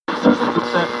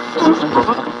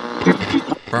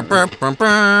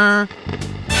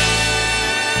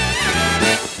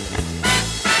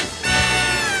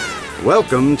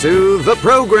Welcome to the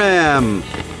program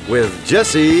with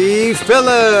Jesse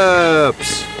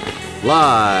Phillips,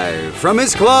 live from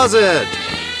his closet.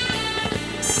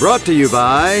 Brought to you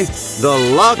by the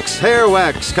Locks Hair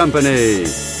Wax Company.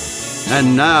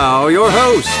 And now your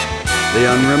host,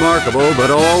 the unremarkable but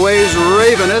always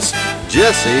ravenous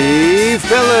Jesse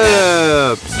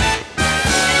Phillips.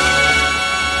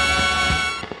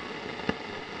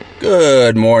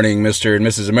 Good morning, Mr. and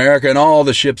Mrs. America and all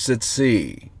the ships at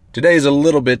sea. Today's a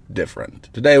little bit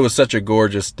different. Today was such a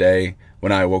gorgeous day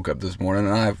when I woke up this morning,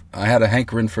 and I had a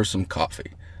hankering for some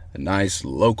coffee, a nice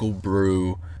local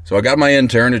brew. So I got my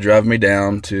intern to drive me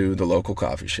down to the local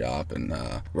coffee shop, and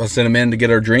I sent him in to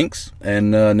get our drinks, and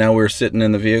now we're sitting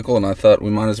in the vehicle, and I thought we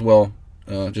might as well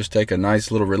just take a nice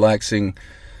little relaxing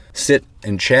sit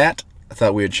and chat. I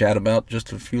thought we would chat about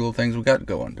just a few little things we got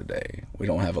going today. We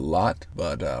don't have a lot,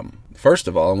 but first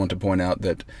of all, I want to point out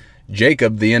that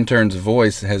Jacob, the intern's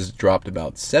voice, has dropped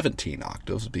about 17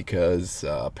 octaves because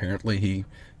apparently he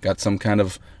got some kind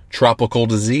of tropical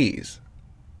disease.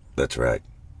 That's right.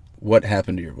 What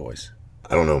happened to your voice?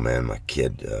 I don't know, man. My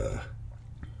kid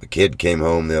came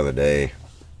home the other day,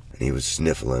 and he was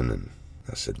sniffling, and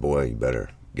I said, boy, you better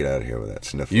get out of here with that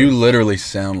sniffling. You literally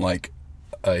sound like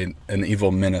an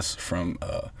evil menace from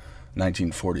a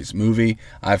 1940s movie.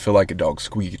 I feel like a dog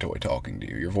squeaky toy talking to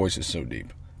you. Your voice is so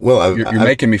deep. Well, you're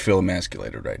making me feel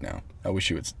emasculated right now. I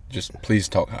wish you would just please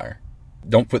talk higher.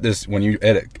 Don't put this, when you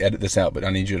edit this out, but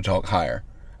I need you to talk higher.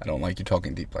 I don't like you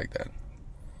talking deep like that.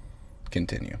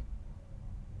 Continue.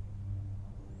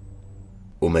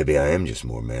 Well, maybe I am just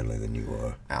more manly than you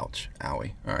are. Ouch.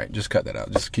 Owie. All right, just cut that out.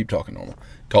 Just keep talking normal.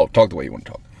 Talk the way you want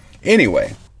to talk.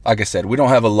 Anyway, like I said, we don't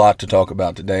have a lot to talk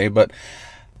about today, but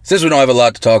since we don't have a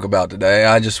lot to talk about today,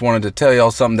 I just wanted to tell y'all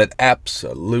something that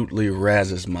absolutely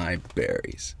razzes my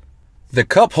berries. The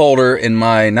cup holder in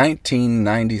my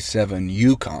 1997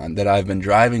 Yukon that I've been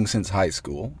driving since high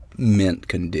school, mint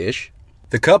condition,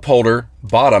 the cup holder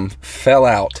bottom fell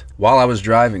out while I was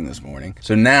driving this morning.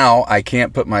 So now I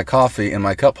can't put my coffee in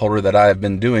my cup holder that I have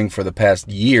been doing for the past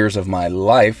years of my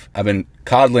life. I've been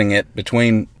coddling it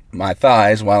between my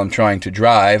thighs while I'm trying to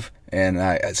drive, and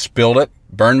I spilled it.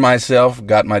 Burned myself,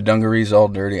 got my dungarees all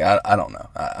dirty. I don't know.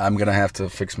 I'm going to have to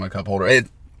fix my cup holder.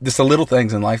 Just the little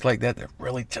things in life like that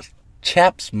really just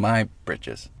chaps my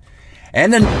britches.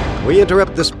 And then we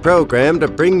interrupt this program to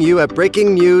bring you a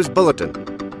breaking news bulletin.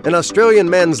 An Australian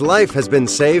man's life has been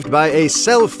saved by a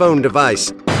cell phone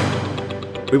device.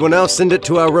 We will now send it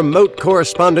to our remote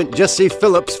correspondent, Jesse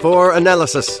Phillips, for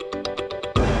analysis.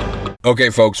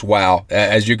 Okay, folks, wow.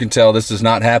 As you can tell, this does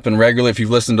not happen regularly. If you've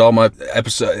listened to all my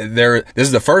episodes, this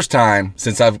is the first time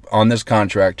since I've on this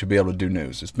contract to be able to do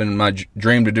news. It's been my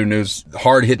dream to do news,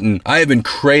 hard-hitting. I have been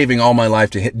craving all my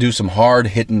life to do some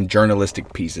hard-hitting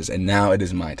journalistic pieces, and now it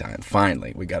is my time.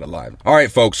 Finally, we got it live. All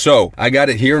right, folks, so I got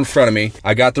it here in front of me.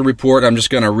 I got the report. I'm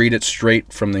just going to read it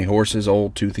straight from the horse's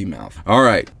old toothy mouth. All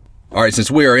right,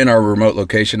 since we are in our remote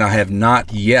location, I have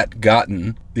not yet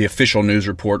gotten the official news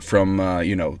report from,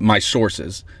 my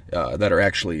sources that are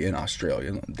actually in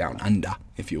Australia, down under,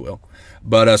 if you will.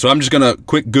 But so I'm just going to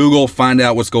quick Google, find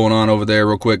out what's going on over there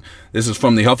real quick. This is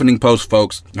from the Huffington Post,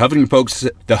 folks.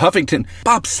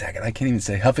 Bob Saget, I can't even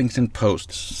say Huffington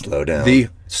Post. Slow down.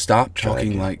 Stop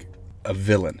talking like a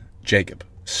villain. Jacob,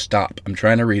 stop. I'm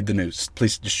trying to read the news.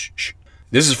 Please, just shh.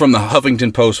 This is from the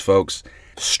Huffington Post, folks.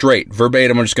 Straight,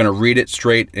 verbatim. I'm just going to read it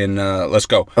straight, and let's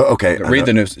go. Oh, okay. Read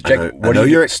the news.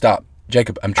 Jacob, stop.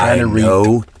 Jacob, I'm trying to read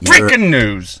freaking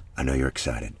news. I know you're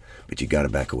excited, but you got to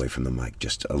back away from the mic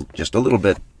just a little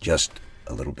bit. Just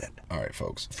a little bit. All right,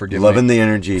 folks. Forgive me. Loving the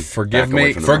energy. Forgive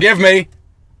me.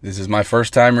 This is my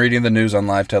first time reading the news on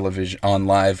live television, on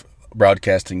live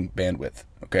broadcasting bandwidth.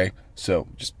 Okay? So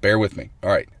just bear with me. All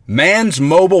right. Man's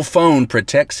mobile phone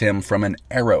protects him from an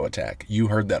arrow attack. You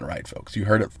heard that right, folks. You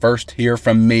heard it first here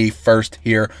from me, first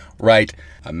here, right.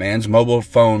 A man's mobile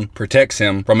phone protects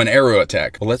him from an arrow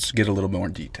attack. Well, let's get a little more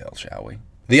detail, shall we?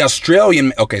 The Australian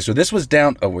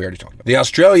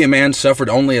man suffered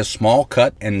only a small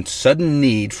cut and sudden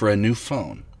need for a new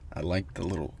phone. I like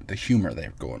the humor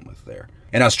they're going with there.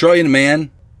 An Australian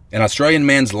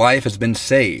man's life has been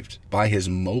saved by his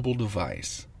mobile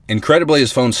device. Incredibly,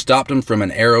 his phone stopped him from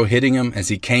an arrow hitting him as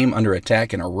he came under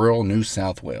attack in a rural New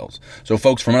South Wales. So,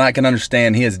 folks, from what I can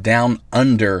understand, he is down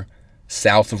under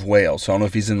south of Wales. So I don't know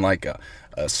if he's in like a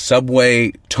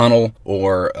subway tunnel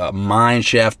or a mine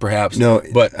shaft, perhaps. No,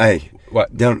 but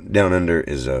what? Down under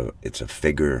is it's a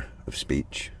figure of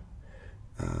speech.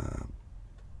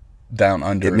 down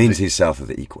under. It means he's south of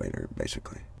the equator,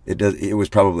 basically. It was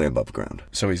probably above ground.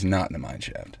 So he's not in the mine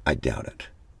shaft. I doubt it.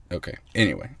 Okay.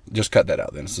 Anyway, just cut that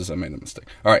out then, since I made a mistake.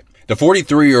 All right. The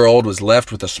 43-year-old was left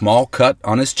with a small cut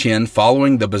on his chin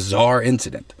following the bizarre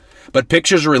incident. But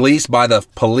pictures released by the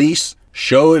police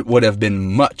show it would have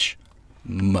been much,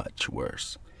 much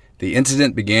worse. The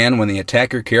incident began when the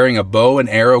attacker carrying a bow and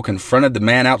arrow confronted the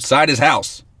man outside his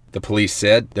house. The police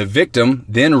said the victim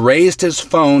then raised his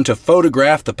phone to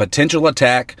photograph the potential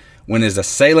attack. When his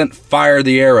assailant fired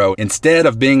the arrow, instead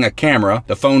of being a camera,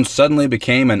 the phone suddenly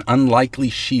became an unlikely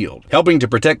shield, helping to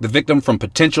protect the victim from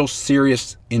potential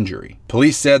serious injury.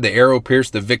 Police said the arrow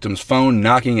pierced the victim's phone,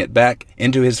 knocking it back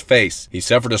into his face. He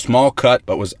suffered a small cut,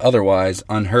 but was otherwise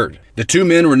unhurt. The two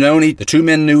men were known to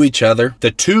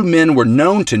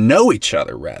know each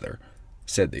other,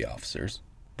 said the officers.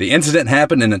 The incident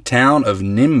happened in a town of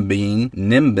Nimbin,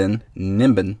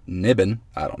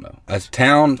 I don't know, a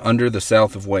town under the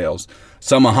south of Wales,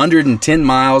 some 110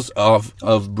 miles of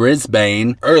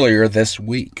Brisbane earlier this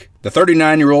week. The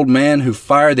 39-year-old man who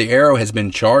fired the arrow has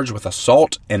been charged with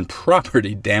assault and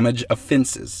property damage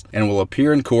offenses and will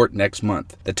appear in court next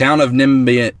month. The town of Nimbins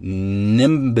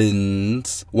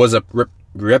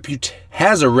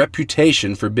has a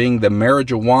reputation for being the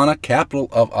marijuana capital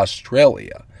of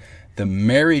Australia. The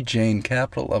Mary Jane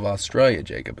capital of Australia,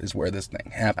 Jacob, is where this thing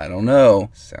happened. I don't know.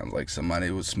 Sounds like somebody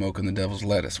was smoking the devil's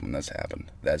lettuce when this happened.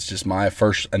 That's just my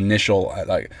first initial.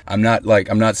 I'm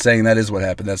not saying that is what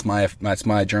happened. That's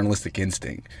my journalistic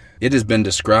instinct. It has been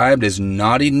described as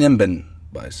naughty Nimbin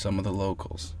by some of the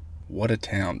locals. What a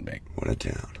town, mate. What a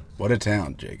town. What a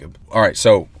town, Jacob. All right,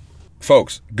 so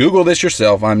folks, Google this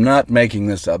yourself. I'm not making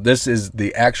this up. This is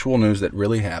the actual news that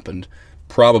really happened.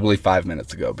 Probably 5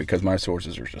 minutes ago, because my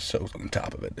sources are just so on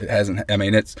top of it.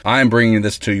 I'm bringing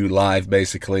this to you live,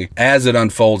 basically. As it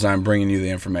unfolds, I'm bringing you the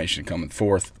information coming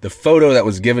forth. The photo that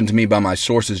was given to me by my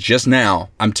sources just now,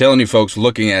 I'm telling you folks,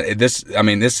 looking at it, this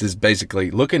is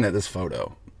basically, looking at this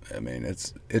photo,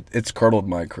 it's curdled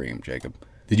my cream, Jacob.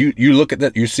 Did you look at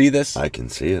that? You see this? I can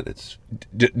see it. It's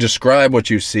describe what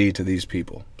you see to these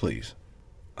people, please.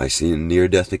 I see a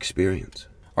near-death experience.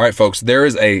 All right, folks, there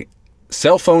is a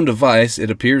cell phone device.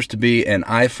 It appears to be an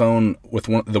iPhone with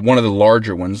one of the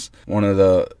larger ones, one of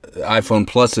the iPhone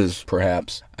Pluses,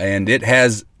 perhaps, and it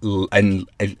has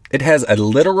a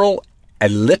literal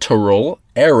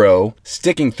arrow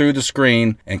sticking through the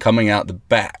screen and coming out the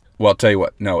back. Well, I'll tell you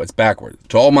what, no, it's backward.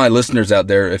 To all my listeners out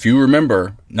there, if you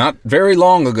remember, not very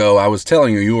long ago, I was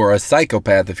telling you are a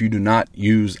psychopath if you do not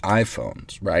use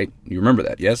iPhones, right? You remember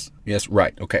that, yes? Yes,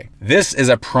 right, okay. This is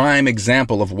a prime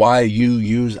example of why you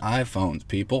use iPhones,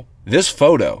 people. This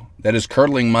photo that is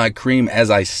curdling my cream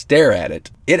as I stare at it,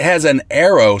 it has an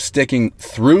arrow sticking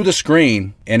through the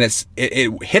screen, and it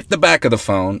hit the back of the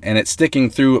phone, and it's sticking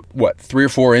through, 3 or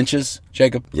 4 inches,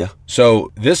 Jacob? Yeah.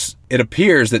 So it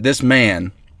appears that this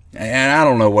man, and I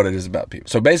don't know what it is about people.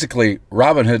 So basically,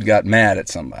 Robin Hood got mad at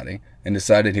somebody and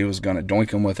decided he was going to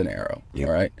doink him with an arrow. Yep.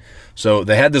 All right. So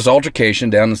they had this altercation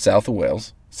down in the south of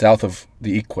Wales, south of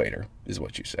the equator, is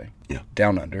what you say. Yeah.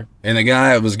 Down under. And the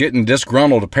guy was getting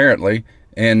disgruntled, apparently.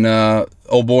 And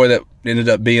old boy that ended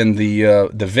up being the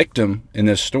victim in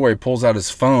this story pulls out his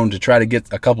phone to try to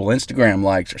get a couple Instagram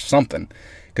likes or something,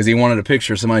 because he wanted a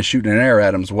picture of somebody shooting an arrow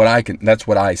at him. That's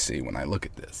what I see when I look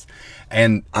at this.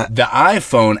 And the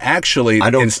iPhone actually,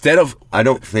 I don't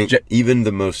think even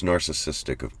the most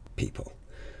narcissistic of people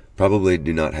probably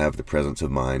do not have the presence of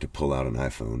mind to pull out an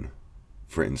iPhone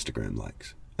for Instagram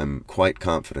likes. I'm quite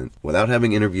confident, without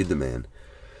having interviewed the man,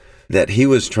 that he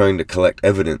was trying to collect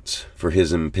evidence for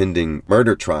his impending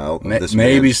murder trial of this man.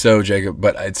 Maybe so, Jacob,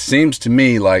 but it seems to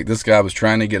me like this guy was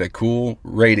trying to get a cool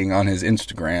rating on his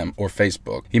Instagram or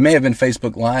Facebook. He may have been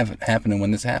Facebook Live happening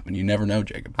when this happened. You never know,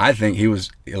 Jacob. I think he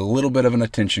was a little bit of an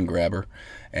attention grabber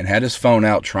and had his phone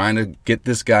out trying to get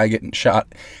this guy getting shot.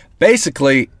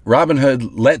 Basically, Robin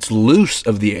Hood lets loose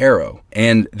of the arrow,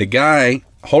 and the guy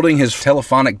holding his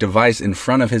telephonic device in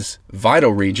front of his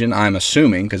vital region, I'm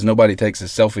assuming, because nobody takes a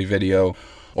selfie video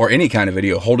or any kind of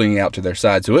video holding it out to their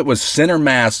side. So it was center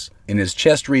mass in his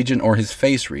chest region or his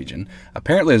face region.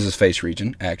 Apparently it was his face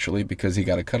region, actually, because he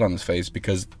got a cut on his face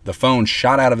because the phone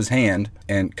shot out of his hand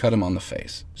and cut him on the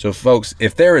face. So folks,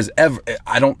 if there is ever,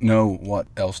 I don't know what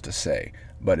else to say,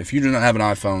 but if you do not have an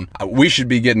iPhone, we should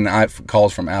be getting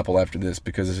calls from Apple after this,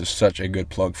 because this is such a good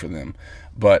plug for them.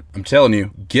 But I'm telling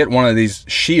you, get one of these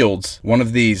shields, one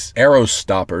of these arrow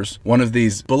stoppers, one of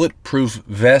these bulletproof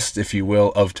vests, if you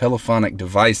will, of telephonic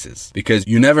devices. Because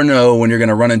you never know when you're going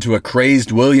to run into a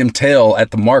crazed William Tell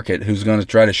at the market who's going to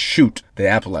try to shoot the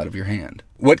apple out of your hand.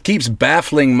 What keeps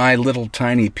baffling my little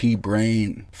tiny pea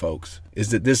brain, folks,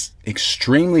 is that this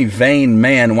extremely vain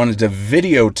man wanted to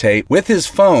videotape with his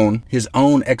phone his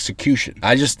own execution.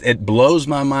 It blows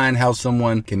my mind how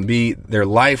someone can be, their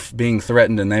life being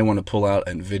threatened, and they want to pull out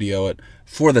and video it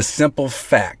for the simple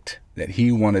fact that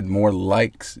he wanted more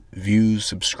likes, views,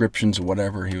 subscriptions,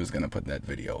 whatever he was going to put that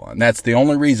video on. That's the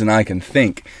only reason I can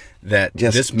think that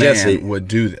this man Jesse, would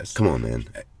do this. Come on, man.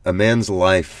 A man's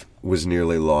life was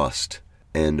nearly lost,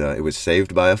 and it was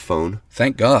saved by a phone.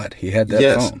 Thank God he had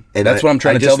that phone. And that's what I'm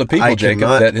trying to tell the people,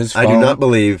 Jacob, that his phone I do not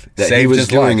believe that he was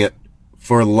doing life. it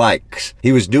for likes.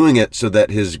 He was doing it so that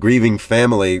his grieving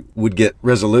family would get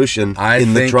resolution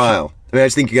in the trial. I mean, I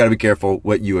just think you got to be careful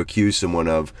what you accuse someone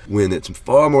of when it's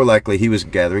far more likely he was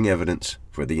gathering evidence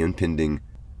for the impending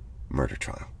murder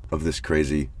trial of this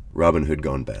crazy Robin Hood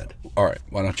gone bad. All right,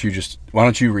 why don't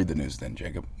you read the news then,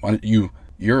 Jacob?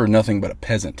 You're nothing but a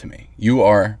peasant to me. You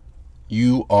are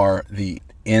the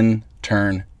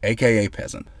intern, aka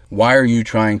peasant. Why are you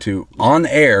trying to, on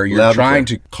air, you're trying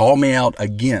to call me out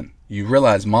again? You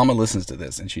realize Mama listens to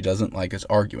this and she doesn't like us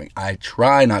arguing. I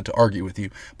try not to argue with you,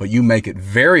 but you make it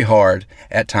very hard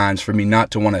at times for me not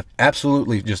to want to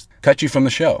absolutely just cut you from the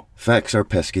show. Facts are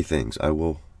pesky things. I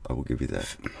will give you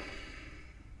that.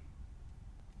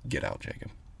 Get out,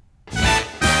 Jacob.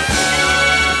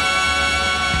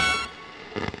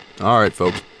 All right,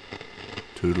 folks.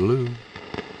 Toodaloo.